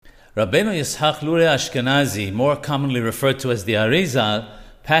Rabbeinu Yitzhak Luria Ashkenazi, more commonly referred to as the Arizal,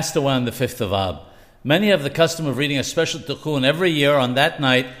 passed away on the 5th of Ab. Many have the custom of reading a special tikkun every year on that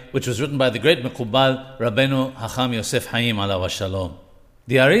night, which was written by the great Mekubal Rabbeinu Hacham Yosef Haim alav Shalom.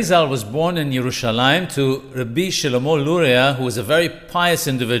 The Arizal was born in Yerushalayim to Rabbi Shlomo Luria, who was a very pious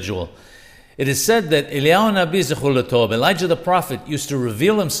individual. It is said that Eliyahu Nabi Zechur L'Tov, Elijah the prophet, used to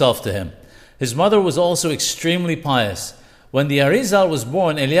reveal himself to him. His mother was also extremely pious. When the Arizal was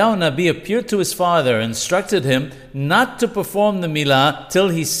born, Eliyahu Nabi appeared to his father and instructed him not to perform the milah till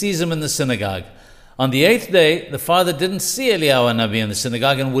he sees him in the synagogue. On the 8th day, the father didn't see Eliyahu Nabi in the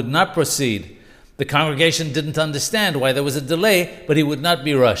synagogue and would not proceed. The congregation didn't understand why there was a delay, but he would not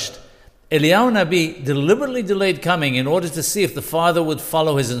be rushed. Eliyahu Nabi deliberately delayed coming in order to see if the father would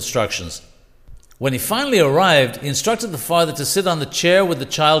follow his instructions. When he finally arrived, he instructed the father to sit on the chair with the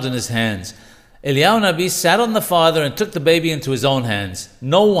child in his hands. Eliyahu Nabi sat on the father and took the baby into his own hands.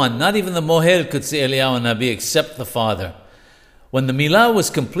 No one, not even the mohel, could see Eliyahu Nabi except the father. When the milah was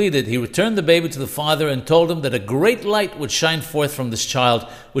completed, he returned the baby to the father and told him that a great light would shine forth from this child,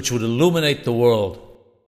 which would illuminate the world.